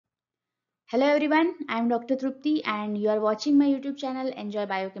Hello everyone, I am Dr. Trupti and you are watching my YouTube channel Enjoy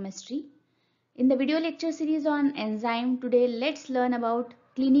Biochemistry. In the video lecture series on enzyme, today let's learn about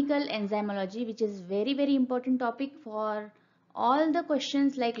clinical enzymology, which is very important topic for all the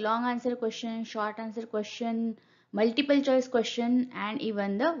questions like long answer question, short answer question, multiple choice question and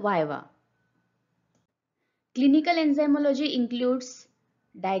even the viva. Clinical enzymology includes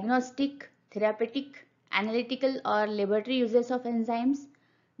diagnostic, therapeutic, analytical or laboratory uses of enzymes.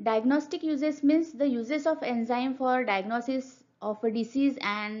 Diagnostic uses means the uses of enzyme for diagnosis of a disease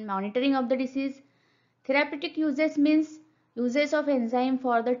and monitoring of the disease. Therapeutic uses means uses of enzyme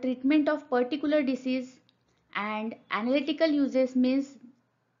for the treatment of particular disease. And analytical uses means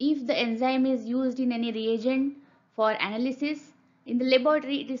if the enzyme is used in any reagent for analysis in the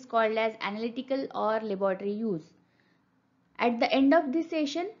laboratory, it is called as analytical or laboratory use. At the end of this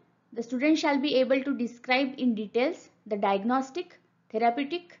session, the student shall be able to describe in details the diagnostic,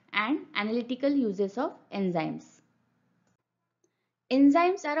 therapeutic and analytical uses of enzymes.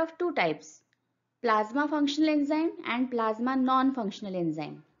 Enzymes are of two types, plasma functional enzyme and plasma non-functional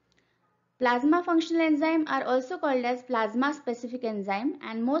enzyme. Plasma functional enzyme are also called as plasma specific enzyme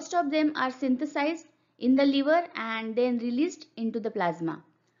and most of them are synthesized in the liver and then released into the plasma.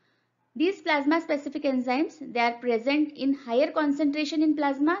 These plasma specific enzymes, they are present in higher concentration in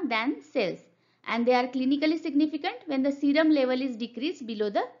plasma than cells and they are clinically significant when the serum level is decreased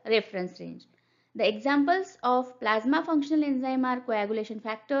below the reference range. The examples of plasma functional enzyme are coagulation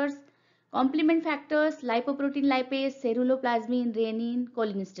factors, complement factors, lipoprotein lipase, ceruloplasmin, renin,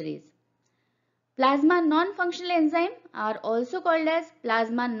 cholinesterase. Plasma non-functional enzyme are also called as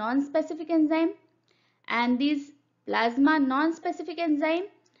plasma non-specific enzyme and these plasma non-specific enzyme,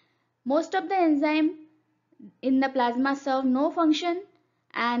 most of the enzyme in the plasma serve no function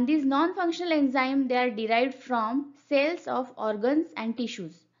and these non-functional enzymes they are derived from cells of organs and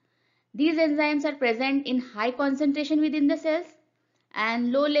tissues. These enzymes are present in high concentration within the cells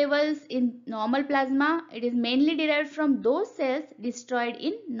and low levels in normal plasma. It is mainly derived from those cells destroyed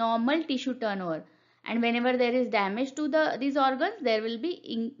in normal tissue turnover and whenever there is damage to these organs they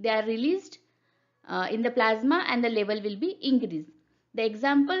are released in the plasma and the level will be increased. The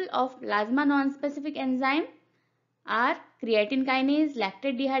example of plasma non-specific enzyme are creatine kinase,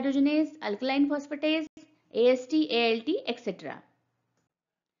 lactate dehydrogenase, alkaline phosphatase, AST, ALT, etc.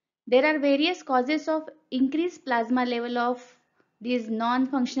 There are various causes of increased plasma level of these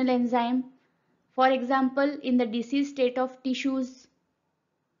non-functional enzyme. For example, in the disease state of tissues,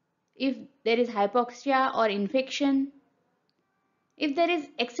 if there is hypoxia or infection, if there is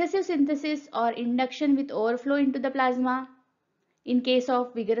excessive synthesis or induction with overflow into the plasma, in case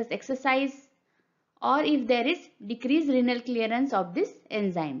of vigorous exercise, or if there is decreased renal clearance of these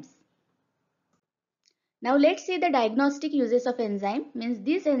enzymes. Now let's see the diagnostic uses of enzyme. Means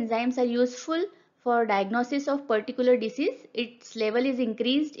these enzymes are useful for diagnosis of particular disease. Its level is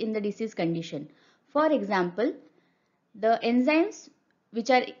increased in the disease condition. For example, the enzymes which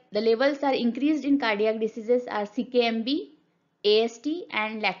are the levels are increased in cardiac diseases are CKMB, AST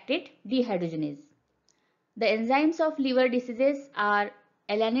and lactate dehydrogenase. The enzymes of liver diseases are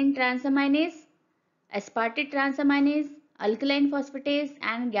alanine transaminase, aspartate transaminase, alkaline phosphatase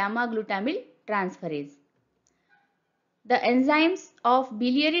and gamma glutamyl transferase. The enzymes of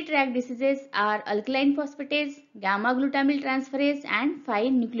biliary tract diseases are alkaline phosphatase, gamma glutamyl transferase and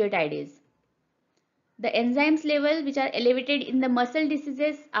 5-nucleotidase. The enzymes level which are elevated in the muscle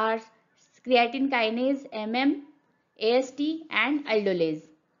diseases are creatine kinase, AST and aldolase.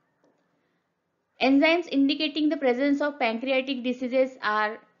 Enzymes indicating the presence of pancreatic diseases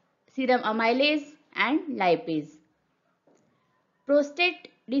are serum amylase and lipase. Prostate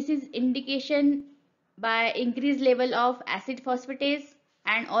disease indication by increased level of acid phosphatase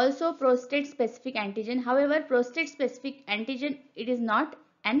and also prostate specific antigen. However, prostate specific antigen, it is not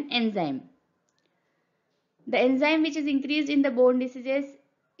an enzyme. The enzyme which is increased in the bone diseases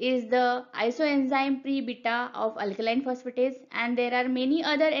is the isoenzyme pre-beta of alkaline phosphatase and there are many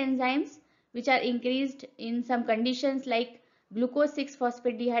other enzymes which are increased in some conditions like glucose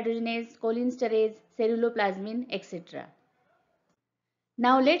 6-phosphate dehydrogenase, cholinesterase, ceruloplasmin, etc.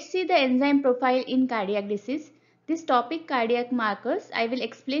 Now let's see the enzyme profile in cardiac disease. This topic cardiac markers, I will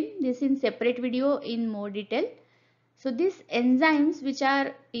explain this in separate video in more detail. So these enzymes which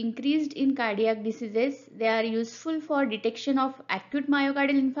are increased in cardiac diseases, they are useful for detection of acute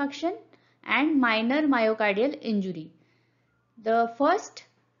myocardial infarction and minor myocardial injury. The first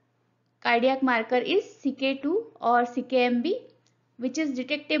cardiac marker is CK2 or CKMB, which is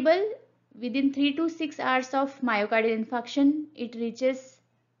detectable within 3 to 6 hours of myocardial infarction. It reaches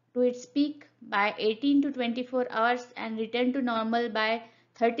to its peak by 18 to 24 hours and return to normal by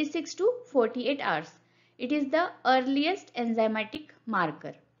 36 to 48 hours. It is the earliest enzymatic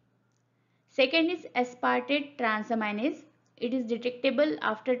marker. Second is aspartate transaminase. It is detectable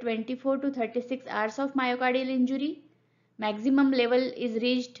after 24 to 36 hours of myocardial injury. Maximum level is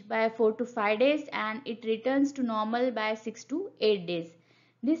reached by 4 to 5 days and it returns to normal by 6 to 8 days.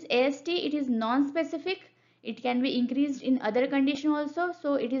 This AST, it is non-specific. It can be increased in other conditions also,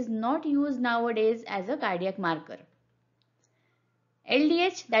 so it is not used nowadays as a cardiac marker.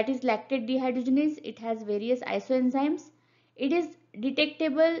 LDH, that is lactate dehydrogenase, it has various isoenzymes. It is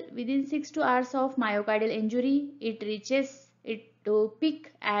detectable within 6 to hours of myocardial injury. It reaches it to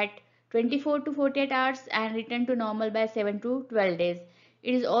peak at 24 to 48 hours and return to normal by 7 to 12 days.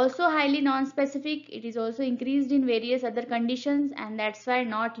 It is also highly non-specific. It is also increased in various other conditions and that's why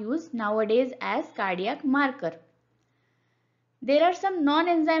not used nowadays as cardiac marker. There are some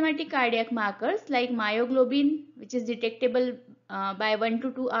non-enzymatic cardiac markers like myoglobin, which is detectable by 1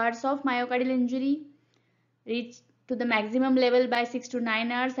 to 2 hours of myocardial injury, reach to the maximum level by 6 to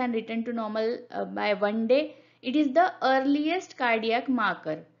 9 hours and return to normal by 1 day. It is the earliest cardiac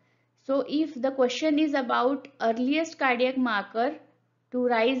marker. So if the question is about earliest cardiac marker to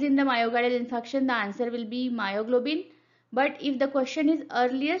rise in the myocardial infarction, the answer will be myoglobin. But if the question is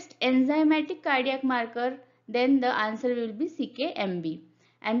earliest enzymatic cardiac marker, then the answer will be CKMB.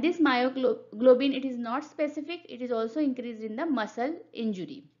 And this myoglobin, it is not specific, it is also increased in the muscle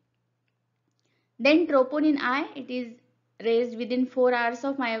injury. Then troponin I, it is raised within 4 hours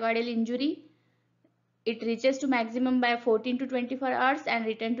of myocardial injury. It reaches to maximum by 14 to 24 hours and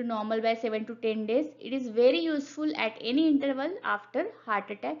return to normal by 7 to 10 days. It is very useful at any interval after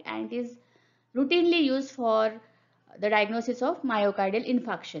heart attack and is routinely used for the diagnosis of myocardial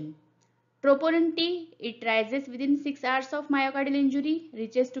infarction. Troponin T, it rises within 6 hours of myocardial injury,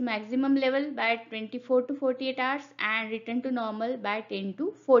 reaches to maximum level by 24 to 48 hours and return to normal by 10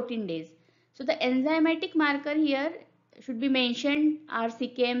 to 14 days. So the enzymatic marker here should be mentioned are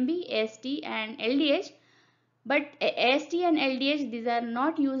CKMB, AST and LDH. But AST and LDH, these are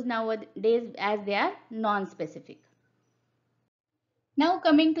not used nowadays as they are non-specific. Now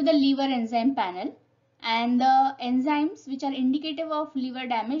coming to the liver enzyme panel. And the enzymes which are indicative of liver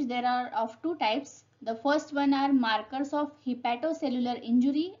damage, there are of two types. The first one are markers of hepatocellular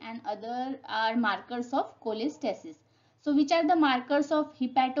injury and other are markers of cholestasis. So which are the markers of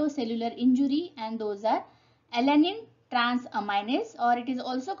hepatocellular injury? And those are alanine transaminase, or it is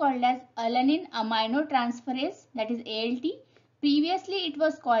also called as alanine aminotransferase, that is ALT. Previously it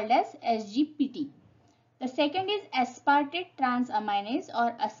was called as SGPT. The second is aspartate transaminase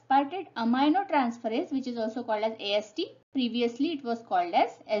or aspartate aminotransferase, which is also called as AST. Previously it was called as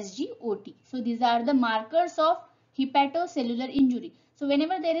SGOT. So these are the markers of hepatocellular injury. So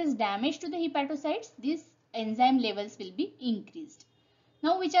whenever there is damage to the hepatocytes, these enzyme levels will be increased.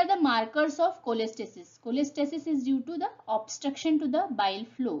 Now which are the markers of cholestasis? Cholestasis is due to the obstruction to the bile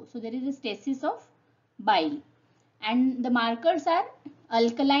flow. So there is a stasis of bile. And the markers are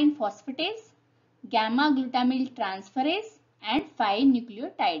alkaline phosphatase, gamma glutamyl transferase and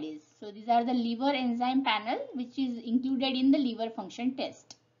 5-nucleotidase. So these are the liver enzyme panel which is included in the liver function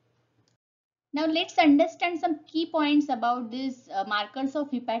test. Now let's understand some key points about these markers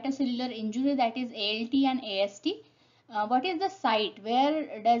of hepatocellular injury, that is ALT and AST. What is the site?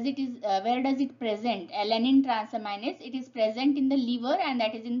 Where does it present? Alanine transaminase, it is present in the liver and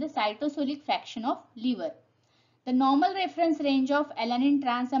that is in the cytosolic fraction of liver. The normal reference range of alanine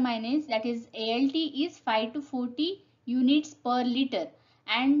transaminase, that is ALT, is 5 to 40 units per liter,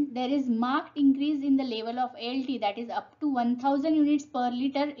 and there is marked increase in the level of ALT, that is up to 1000 units per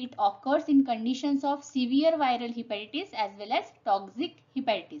liter. It occurs in conditions of severe viral hepatitis as well as toxic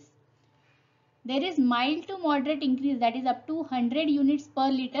hepatitis. There is mild to moderate increase, that is up to 100 units per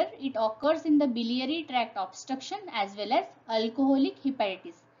liter. It occurs in the biliary tract obstruction as well as alcoholic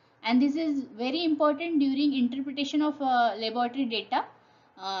hepatitis. And this is very important during interpretation of laboratory data.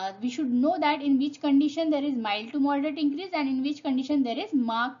 We should know that in which condition there is mild to moderate increase and in which condition there is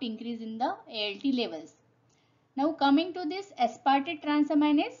marked increase in the ALT levels. Now coming to this aspartate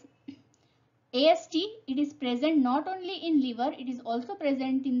transaminase, AST, it is present not only in liver, it is also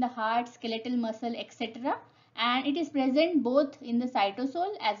present in the heart, skeletal muscle, etc. And it is present both in the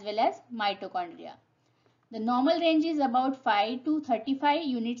cytosol as well as mitochondria. The normal range is about 5 to 35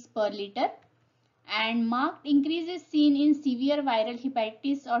 units per liter, and marked increase is seen in severe viral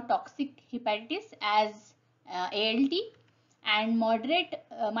hepatitis or toxic hepatitis as ALT, and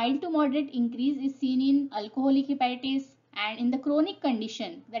mild to moderate increase is seen in alcoholic hepatitis, and in the chronic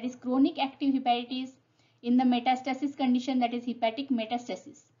condition, that is chronic active hepatitis, in the metastasis condition, that is hepatic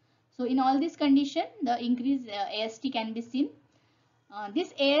metastasis. So in all these conditions, the increase AST can be seen.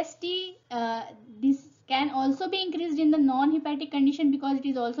 This AST, this can also be increased in the non-hepatic condition because it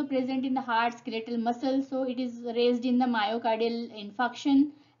is also present in the heart, skeletal muscle. So it is raised in the myocardial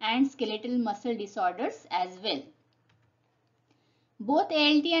infarction and skeletal muscle disorders as well. Both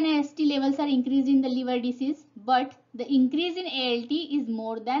ALT and AST levels are increased in the liver disease, but the increase in ALT is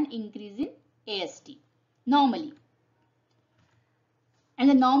more than increase in AST normally. And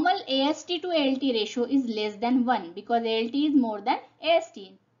the normal AST to ALT ratio is less than 1 because ALT is more than AST.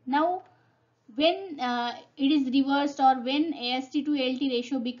 Now, when it is reversed or when AST to ALT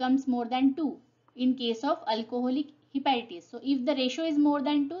ratio becomes more than 2 in case of alcoholic hepatitis. So, if the ratio is more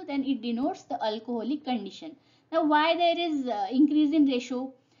than 2, then it denotes the alcoholic condition. Now, why there is increase in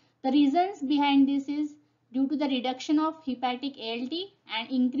ratio? The reasons behind this is due to the reduction of hepatic ALT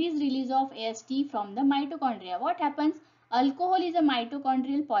and increased release of AST from the mitochondria. What happens? Alcohol is a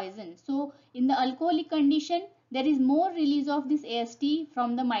mitochondrial poison. So, in the alcoholic condition, there is more release of this AST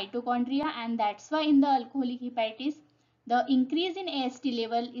from the mitochondria, and that's why in the alcoholic hepatitis, the increase in AST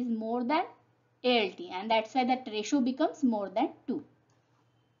level is more than ALT, and that's why that ratio becomes more than 2.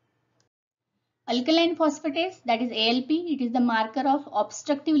 Alkaline phosphatase, that is ALP, it is the marker of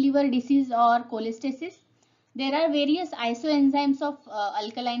obstructive liver disease or cholestasis. There are various isoenzymes of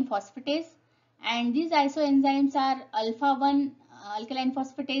alkaline phosphatase, and these isoenzymes are alpha 1 alkaline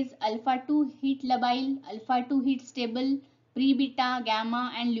phosphatase, alpha 2 heat labile, alpha 2 heat stable, pre beta,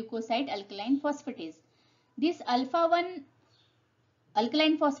 gamma, and leukocyte alkaline phosphatase. This alpha 1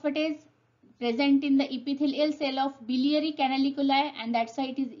 alkaline phosphatase present in the epithelial cell of biliary canaliculi, and that's why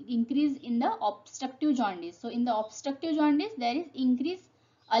it is increased in the obstructive jaundice. So in the obstructive jaundice there is increased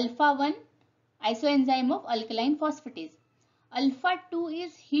alpha 1 isoenzyme of alkaline phosphatase. Alpha 2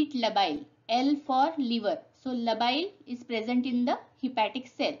 is heat labile, L for liver. So labile is present in the hepatic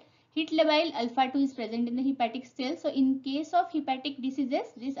cell. Heat labile alpha 2 is present in the hepatic cell. So in case of hepatic diseases,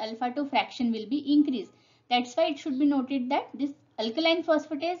 this alpha 2 fraction will be increased. That's why it should be noted that this alkaline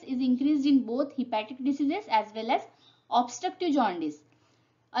phosphatase is increased in both hepatic diseases as well as obstructive jaundice.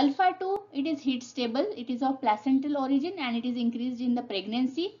 Alpha 2, it is heat stable, it is of placental origin, and it is increased in the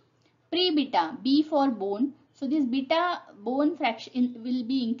pregnancy. Pre-beta, B for bone. So this beta bone fraction will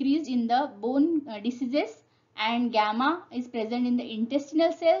be increased in the bone diseases, and gamma is present in the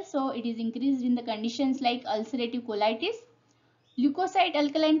intestinal cells. So it is increased in the conditions like ulcerative colitis. Leukocyte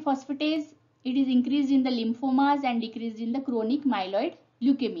alkaline phosphatase, it is increased in the lymphomas and decreased in the chronic myeloid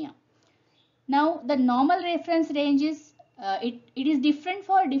leukemia. Now the normal reference range is it is different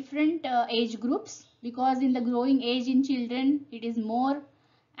for different age groups, because in the growing age in children it is more,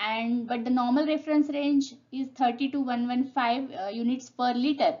 and but the normal reference range is 30 to 115 units per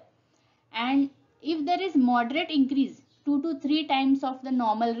liter. And if there is moderate increase 2 to 3 times of the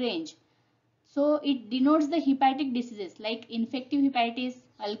normal range, so it denotes the hepatic diseases like infective hepatitis,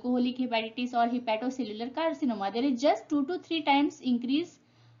 alcoholic hepatitis, or hepatocellular carcinoma. There is just 2 to 3 times increase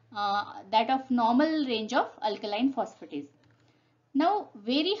that of normal range of alkaline phosphatase. Now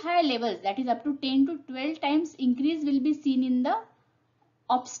very high levels, that is up to 10 to 12 times increase, will be seen in the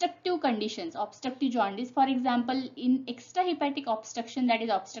obstructive conditions, obstructive jaundice. For example, in extrahepatic obstruction, that is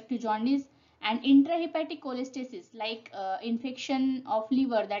obstructive jaundice, and intrahepatic cholestasis like infection of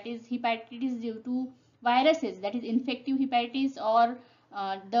liver, that is hepatitis due to viruses, that is infective hepatitis, or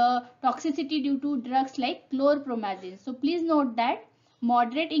the toxicity due to drugs like chlorpromazine. So please note that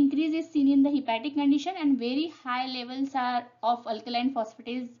moderate increase is seen in the hepatic condition, and very high levels are of alkaline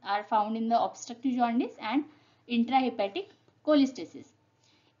phosphatase are found in the obstructive jaundice and intrahepatic cholestasis.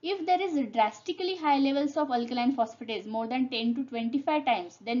 If there is drastically high levels of alkaline phosphatase, more than 10 to 25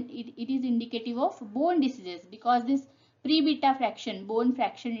 times, then it is indicative of bone diseases, because this pre-beta fraction, bone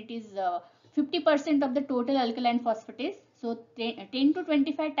fraction, it is 50% of the total alkaline phosphatase. So 10 to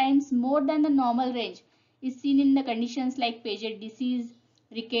 25 times more than the normal range is seen in the conditions like Paget disease,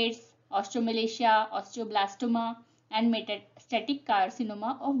 rickets, osteomalacia, osteoblastoma, and metastatic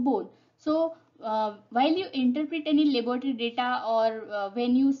carcinoma of bone. So while you interpret any laboratory data, or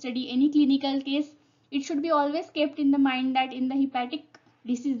when you study any clinical case, it should be always kept in the mind that in the hepatic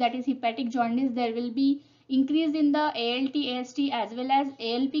disease, that is hepatic jaundice, there will be increase in the ALT, AST, as well as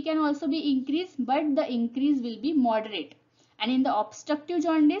ALP can also be increased, but the increase will be moderate. And in the obstructive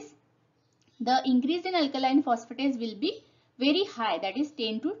jaundice, the increase in alkaline phosphatase will be very high, that is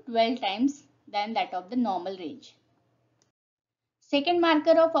 10 to 12 times than that of the normal range. Second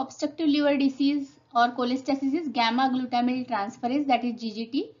marker of obstructive liver disease or cholestasis is gamma glutamyl transferase, that is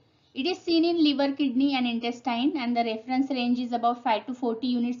GGT. It is seen in liver, kidney, and intestine, and the reference range is about 5 to 40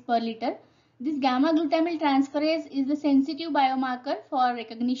 units per liter. This gamma glutamyl transferase is the sensitive biomarker for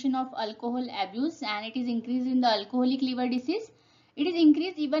recognition of alcohol abuse, and it is increased in the alcoholic liver disease. It is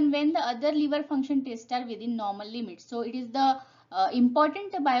increased even when the other liver function tests are within normal limits. So it is the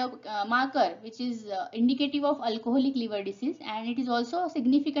important marker which is indicative of alcoholic liver disease, and it is also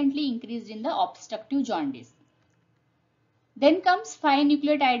significantly increased in the obstructive jaundice. Then comes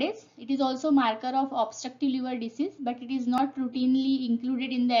 5-nucleotidase. It is also marker of obstructive liver disease, but it is not routinely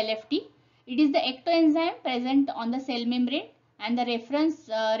included in the LFT. It is the ectoenzyme present on the cell membrane, and the reference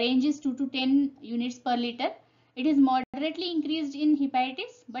range is 2 to 10 units per liter. It is moderately increased in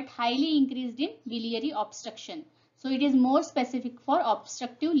hepatitis, but highly increased in biliary obstruction. So it is more specific for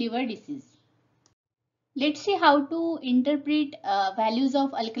obstructive liver disease. Let's see how to interpret values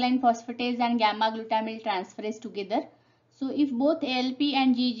of alkaline phosphatase and gamma glutamyl transferase together. So if both ALP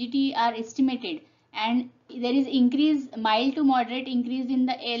and GGT are estimated and there is increase, mild to moderate increase in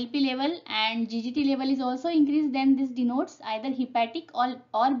the ALP level and GGT level is also increased, then this denotes either hepatic or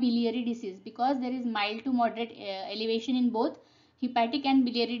biliary disease, because there is mild to moderate elevation in both hepatic and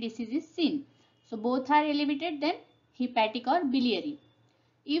biliary disease is seen. So both are elevated, then hepatic or biliary.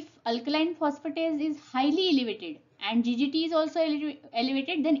 If alkaline phosphatase is highly elevated and GGT is also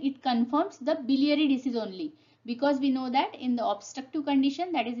elevated, then it confirms the biliary disease only, because we know that in the obstructive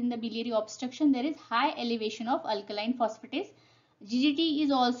condition, that is in the biliary obstruction, there is high elevation of alkaline phosphatase. GGT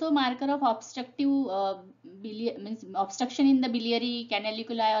is also marker of obstructive obstruction in the biliary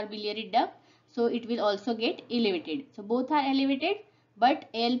canaliculi or biliary duct, so it will also get elevated. So both are elevated, but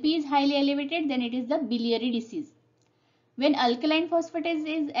ALP is highly elevated, then it is the biliary disease. When alkaline phosphatase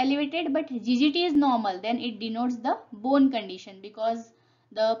is elevated but GGT is normal, then it denotes the bone condition, because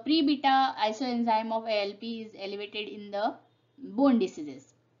the pre-beta isoenzyme of ALP is elevated in the bone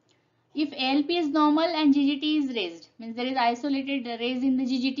diseases. If ALP is normal and GGT is raised, means there is isolated raise in the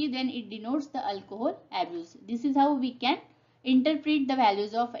GGT, then it denotes the alcohol abuse. This is how we can interpret the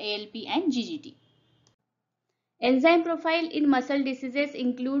values of ALP and GGT. Enzyme profile in muscle diseases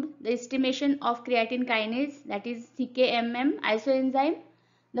include the estimation of creatine kinase, that is CKMM isoenzyme.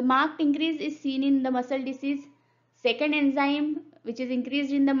 The marked increase is seen in the muscle disease. Second enzyme which is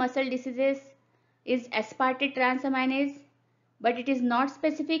increased in the muscle diseases is aspartate transaminase, but it is not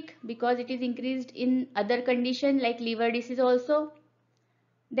specific because it is increased in other condition like liver disease also.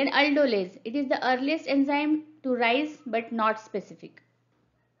 Then aldolase, it is the earliest enzyme to rise but not specific.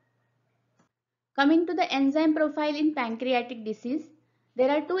 Coming to the enzyme profile in pancreatic disease,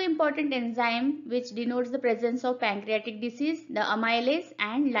 there are two important enzymes which denotes the presence of pancreatic disease, the amylase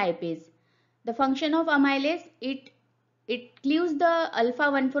and lipase. The function of amylase, it cleaves the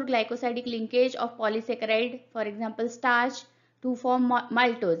alpha-1,4 glycosidic linkage of polysaccharide, for example starch, to form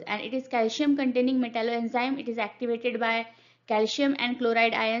maltose, and it is calcium containing metalloenzyme. It is activated by calcium and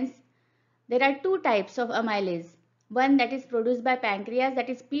chloride ions. There are two types of amylase. One that is produced by pancreas, that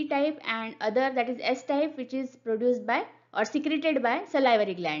is P type, and other that is S type, which is produced by or secreted by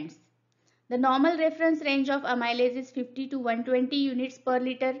salivary glands. The normal reference range of amylase is 50 to 120 units per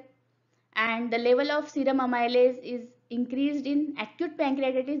liter, and the level of serum amylase is increased in acute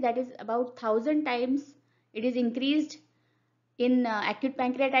pancreatitis, that is about 1000 times it is increased in acute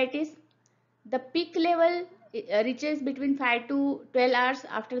pancreatitis. The peak level reaches between 5 to 12 hours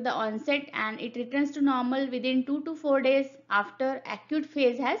after the onset, and it returns to normal within 2 to 4 days after acute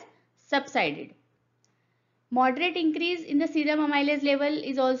phase has subsided. Moderate increase in the serum amylase level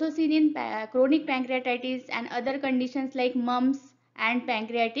is also seen in chronic pancreatitis and other conditions like mumps and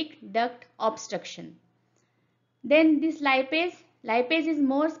pancreatic duct obstruction. Then this lipase is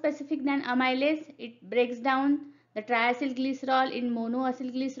more specific than amylase. It breaks down the triacylglycerol in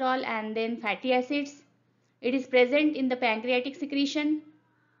monoacylglycerol and then fatty acids. It is present in the pancreatic secretion.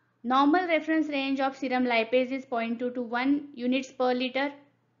 Normal reference range of serum lipase is 0.2 to 1 units per liter.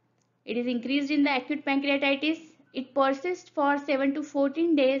 It is increased in the acute pancreatitis. It persists for 7 to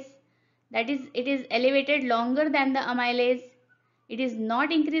 14 days. That is, it is elevated longer than the amylase. It is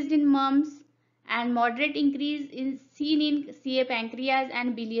not increased in mumps, and moderate increase is seen in CA pancreas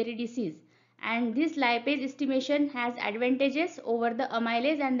and biliary disease. And this lipase estimation has advantages over the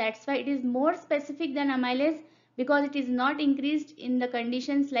amylase, and that's why it is more specific than amylase, because it is not increased in the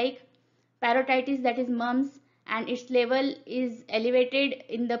conditions like parotitis, that is mumps, and its level is elevated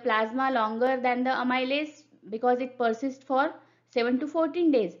in the plasma longer than the amylase because it persists for 7 to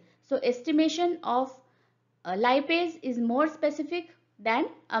 14 days. So estimation of lipase is more specific than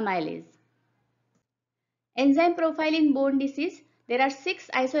amylase. Enzyme profile in bone disease. There are 6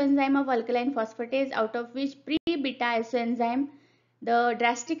 isoenzyme of alkaline phosphatase, out of which pre-beta isoenzyme, the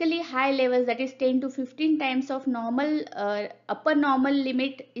drastically high levels, that is 10 to 15 times of normal upper normal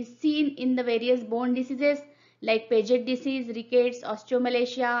limit, is seen in the various bone diseases like Paget disease, rickets,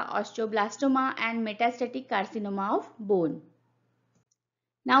 osteomalacia, osteoblastoma, and metastatic carcinoma of bone.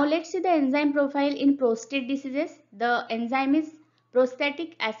 Now let's see the enzyme profile in prostate diseases. The enzyme is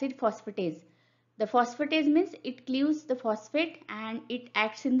prostatic acid phosphatase. The phosphatase means it cleaves the phosphate and it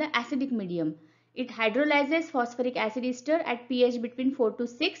acts in the acidic medium. It hydrolyzes phosphoric acid ester at pH between 4 to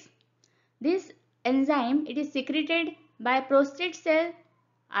 6. This enzyme, it is secreted by prostate cell,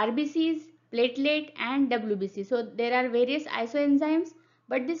 RBCs, platelet and WBC. So there are various isoenzymes,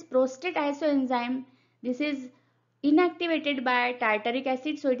 but this prostate isoenzyme, this is inactivated by tartaric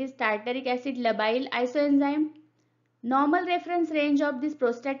acid. So it is tartaric acid labile isoenzyme. Normal reference range of this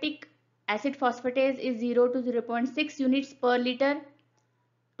prostatic acid phosphatase is 0 to 0.6 units per liter.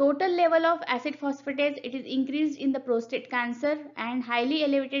 Total level of acid phosphatase, it is increased in the prostate cancer, and highly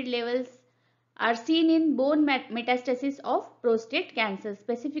elevated levels are seen in bone metastasis of prostate cancer,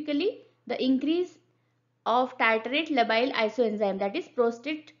 specifically the increase of tartrate labile isoenzyme, that is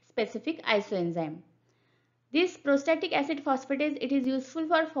prostate specific isoenzyme. This prostatic acid phosphatase, it is useful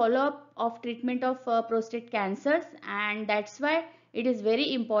for follow-up of treatment of prostate cancers, and that's why it is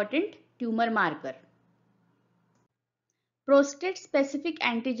very important tumor marker. Prostate specific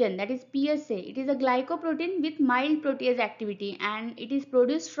antigen, that is PSA, it is a glycoprotein with mild protease activity and it is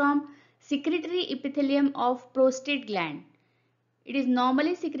produced from secretory epithelium of prostate gland. It is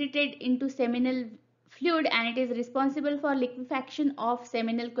normally secreted into seminal fluid and it is responsible for liquefaction of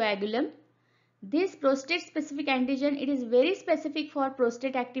seminal coagulum. This prostate specific antigen, it is very specific for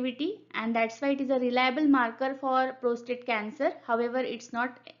prostate activity and that's why it is a reliable marker for prostate cancer. However, it's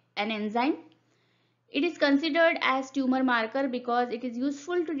not an enzyme. It is considered as tumor marker because it is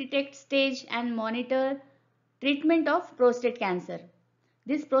useful to detect stage and monitor treatment of prostate cancer.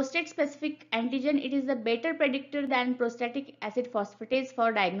 This prostate specific antigen, it is a better predictor than prostatic acid phosphatase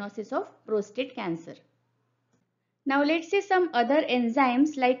for diagnosis of prostate cancer. Now let's see some other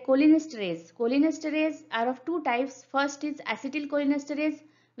enzymes like cholinesterase. Cholinesterase are of two types. First is acetylcholinesterase,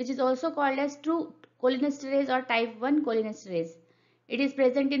 which is also called as true cholinesterase or type 1 cholinesterase. It is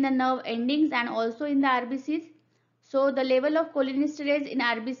present in the nerve endings and also in the RBCs. So the level of cholinesterase in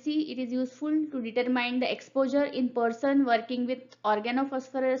RBC, it is useful to determine the exposure in person working with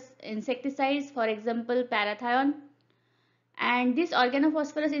organophosphorus insecticides, for example parathion. And this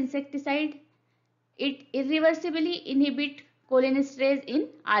organophosphorus insecticide, it irreversibly inhibit cholinesterase in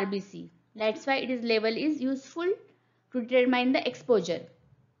RBC. That's why its level is useful to determine the exposure.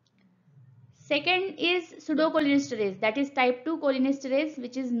 Second is pseudocholinesterase, that is type 2 cholinesterase,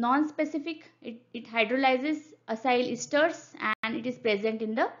 which is non-specific. It hydrolyzes acyl esters and it is present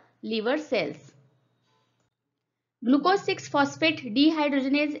in the liver cells. Glucose 6-phosphate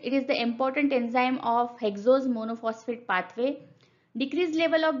dehydrogenase, it is the important enzyme of hexose monophosphate pathway. Decreased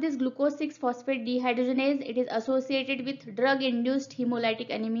level of this glucose 6-phosphate dehydrogenase, it is associated with drug-induced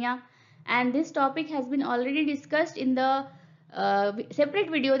hemolytic anemia, and this topic has been already discussed in the separate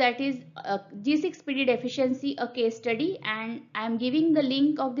video, that is G6PD deficiency, a case study, and I am giving the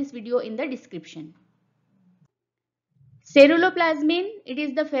link of this video in the description. Ceruloplasmin, it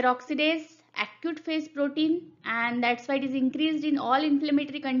is the peroxidase acute phase protein and that's why it is increased in all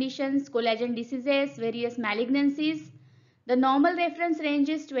inflammatory conditions, collagen diseases, various malignancies. The normal reference range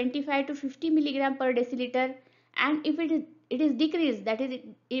is 25 to 50 milligram per deciliter, and if it is decreased, that is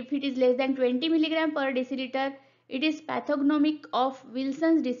if it is less than 20 milligram per deciliter, it is pathognomic of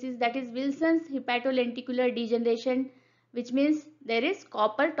Wilson's disease, that is Wilson's hepatolenticular degeneration, which means there is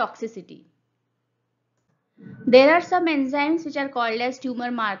copper toxicity. There are some enzymes which are called as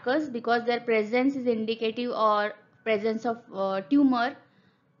tumor markers because their presence is indicative or presence of tumor,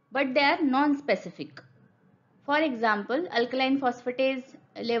 but they are non-specific. For example, alkaline phosphatase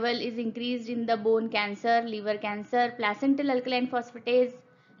level is increased in the bone cancer, liver cancer. Placental alkaline phosphatase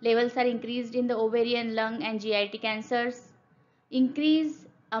levels are increased in the ovarian, lung and GIT cancers. Increase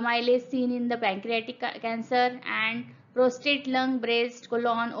amylase seen in the pancreatic cancer, and prostate, lung, breast,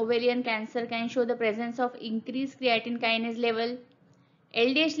 colon, ovarian cancer can show the presence of increased creatine kinase level.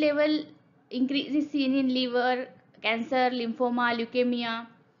 LDH level increase is seen in liver cancer, lymphoma, leukemia.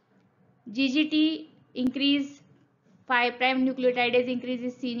 GGT increase, 5' nucleotidase increase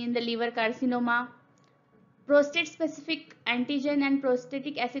is seen in the liver carcinoma. Prostate specific antigen and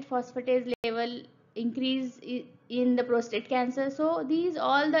prostatic acid phosphatase level increase in the prostate cancer. So these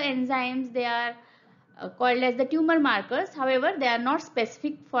all the enzymes, they are called as the tumor markers. However, they are not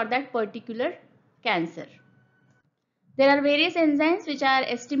specific for that particular cancer. There are various enzymes which are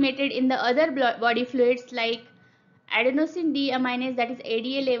estimated in the other body fluids like adenosine deaminase, that is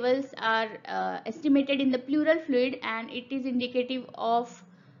ADA levels are estimated in the pleural fluid and it is indicative of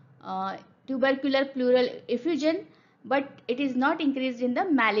tubercular pleural effusion, but it is not increased in the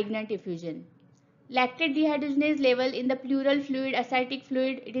malignant effusion. Lactate dehydrogenase level in the pleural fluid, ascitic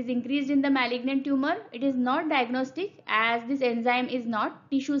fluid, it is increased in the malignant tumor. It is not diagnostic as this enzyme is not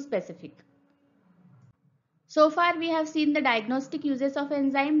tissue specific. So far we have seen the diagnostic uses of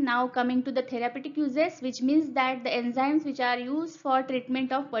enzyme. Now coming to the therapeutic uses, which means that the enzymes which are used for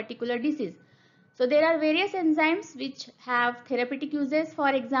treatment of particular disease. So there are various enzymes which have therapeutic uses. For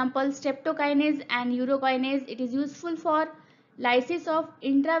example, streptokinase and urokinase. It is useful for lysis of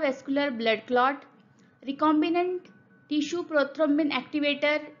intravascular blood clot. Recombinant tissue prothrombin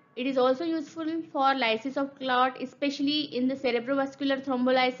activator. It is also useful for lysis of clot, especially in the cerebrovascular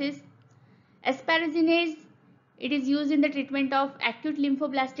thrombolysis. Asparaginase, it is used in the treatment of acute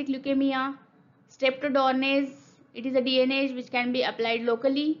lymphoblastic leukemia. Streptokinase, it is a DNA which can be applied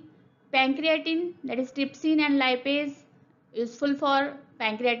locally. Pancreatin, that is trypsin and lipase, useful for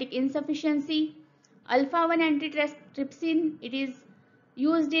pancreatic insufficiency. Alpha-1 antitrypsin, it is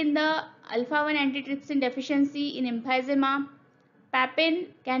used in the alpha-1 antitrypsin deficiency in emphysema. Papain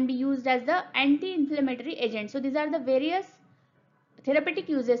can be used as the anti-inflammatory agent. So these are the various therapeutic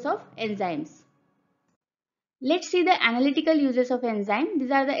uses of enzymes. Let's see the analytical uses of enzyme.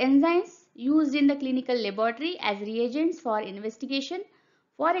 These are the enzymes used in the clinical laboratory as reagents for investigation.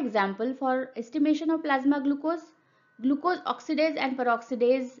 For example, for estimation of plasma glucose, glucose oxidase and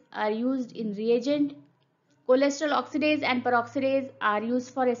peroxidase are used in reagent. Cholesterol oxidase and peroxidase are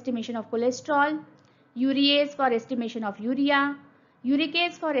used for estimation of cholesterol. Urease for estimation of urea.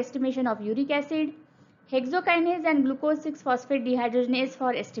 Uricase for estimation of uric acid. Hexokinase and glucose 6-phosphate dehydrogenase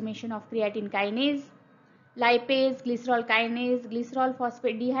for estimation of creatine kinase. Lipase, glycerol kinase, glycerol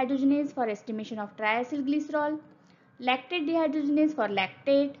phosphate dehydrogenase for estimation of triacylglycerol, lactate dehydrogenase for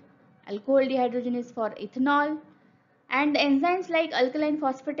lactate, alcohol dehydrogenase for ethanol, and the enzymes like alkaline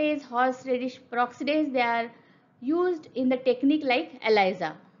phosphatase, horseradish peroxidase, they are used in the technique like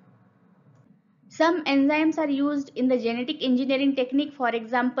ELISA. Some enzymes are used in the genetic engineering technique, for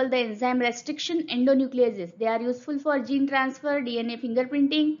example, the enzyme restriction endonucleases. They are useful for gene transfer, DNA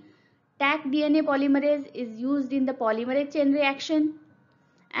fingerprinting. Taq DNA polymerase is used in the polymerase chain reaction.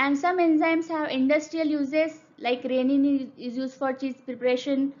 And some enzymes have industrial uses like renin is used for cheese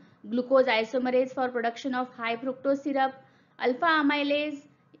preparation, glucose isomerase for production of high fructose syrup, alpha amylase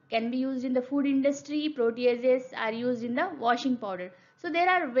can be used in the food industry, proteases are used in the washing powder. So there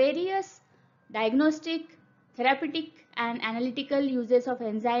are various diagnostic, therapeutic and analytical uses of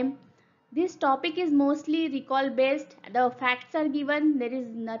enzyme. This topic is mostly recall based. The facts are given. There is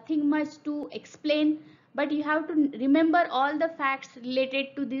nothing much to explain, but you have to remember all the facts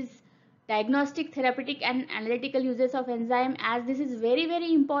related to this diagnostic, therapeutic and analytical uses of enzyme, as this is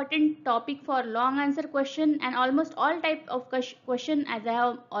very important topic for long answer question and almost all type of question, as I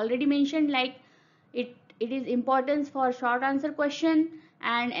have already mentioned, like it is importance for short answer question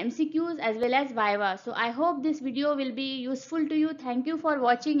and MCQs as well as Viva. So I hope this video will be useful to you. Thank you for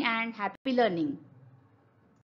watching and happy learning.